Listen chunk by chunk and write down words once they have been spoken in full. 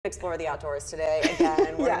Explore the outdoors today.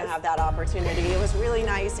 Again, we're going to have that opportunity. It was really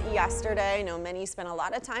nice yesterday. I know many spent a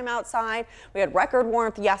lot of time outside. We had record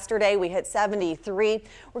warmth yesterday. We hit 73.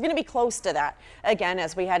 We're going to be close to that. Again,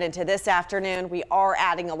 as we head into this afternoon, we are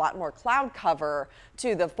adding a lot more cloud cover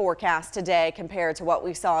to the forecast today compared to what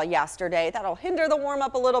we saw yesterday. That'll hinder the warm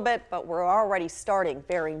up a little bit, but we're already starting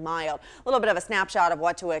very mild. A little bit of a snapshot of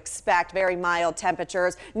what to expect. Very mild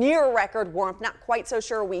temperatures, near record warmth. Not quite so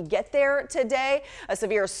sure we get there today. A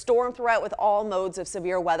severe storm threat with all modes of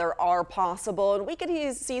severe weather are possible, and we could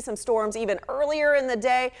see some storms even earlier in the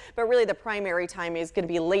day, but really the primary time is going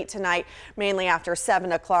to be late tonight, mainly after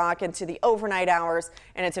 7 o'clock into the overnight hours,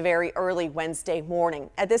 and it's a very early Wednesday morning.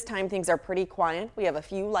 At this time, things are pretty quiet. We have a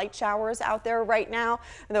few light showers out there right now,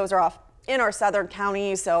 and those are off in our southern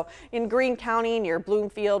counties. So in Greene County near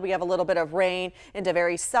Bloomfield, we have a little bit of rain. Into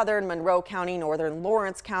very southern Monroe County, northern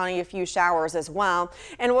Lawrence County, a few showers as well.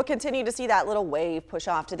 And we'll continue to see that little wave push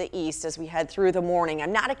off to the east as we head through the morning.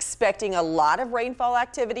 I'm not expecting a lot of rainfall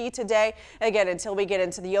activity today. Again, until we get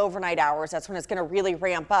into the overnight hours, that's when it's going to really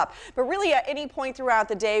ramp up. But really at any point throughout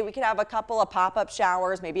the day, we could have a couple of pop-up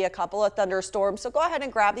showers, maybe a couple of thunderstorms. So go ahead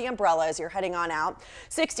and grab the umbrella as you're heading on out.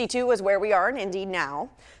 62 is where we are in Indy now.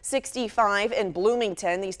 65 in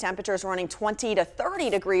Bloomington. These temperatures running 20 to 30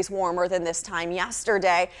 degrees warmer than this time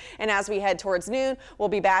yesterday. And as we head towards noon, we'll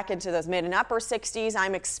be back into those mid and upper 60s.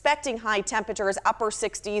 I'm expecting high temperatures, upper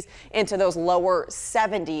 60s into those lower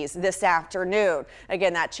 70s this afternoon.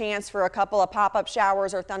 Again, that chance for a couple of pop-up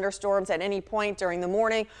showers or thunderstorms at any point during the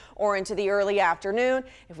morning or into the early afternoon.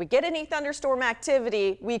 If we get any thunderstorm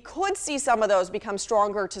activity, we could see some of those become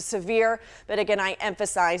stronger to severe. But again, I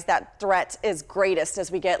emphasize that threat is greatest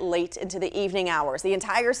as we get late into the evening hours. The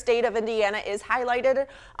entire state of Indiana is highlighted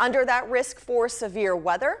under that risk for severe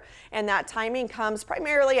weather, and that timing comes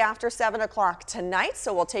primarily after 7 o'clock tonight.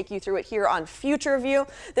 So we'll take you through it here on Future View.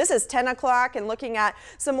 This is 10 o'clock and looking at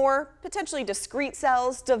some more potentially discrete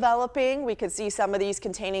cells developing. We could see some of these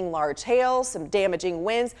containing large hail, some damaging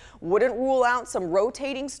winds. Wouldn't rule out some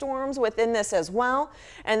rotating storms within this as well.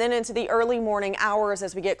 And then into the early morning hours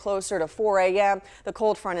as we get closer to 4 a.m., the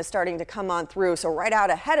cold front is starting to come on through. So right out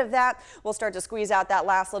ahead of that, we'll start to squeeze out that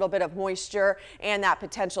last little bit of moisture and that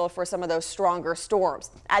potential for some of those stronger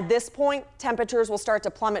storms. At this point, temperatures will start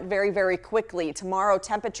to plummet very, very quickly. Tomorrow,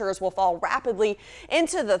 temperatures will fall rapidly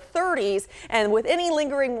into the 30s, and with any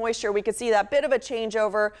lingering moisture, we could see that bit of a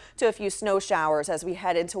changeover to a few snow showers as we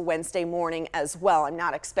head into Wednesday morning as well. I'm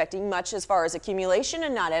not expecting much as far as accumulation,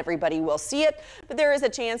 and not everybody will see it, but there is a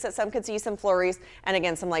chance that some could see some flurries and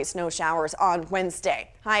again some light snow showers on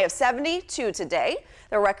Wednesday. High of 72 today.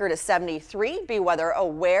 The record is 73. Be weather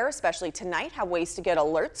aware, especially tonight. Have ways to get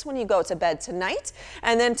alerts when you go to bed tonight.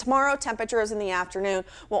 And then tomorrow, temperatures in the afternoon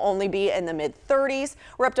will only be in the mid 30s.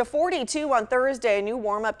 We're up to 42 on Thursday. A new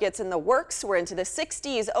warm up gets in the works. We're into the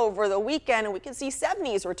 60s over the weekend, and we can see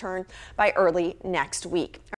 70s return by early next week.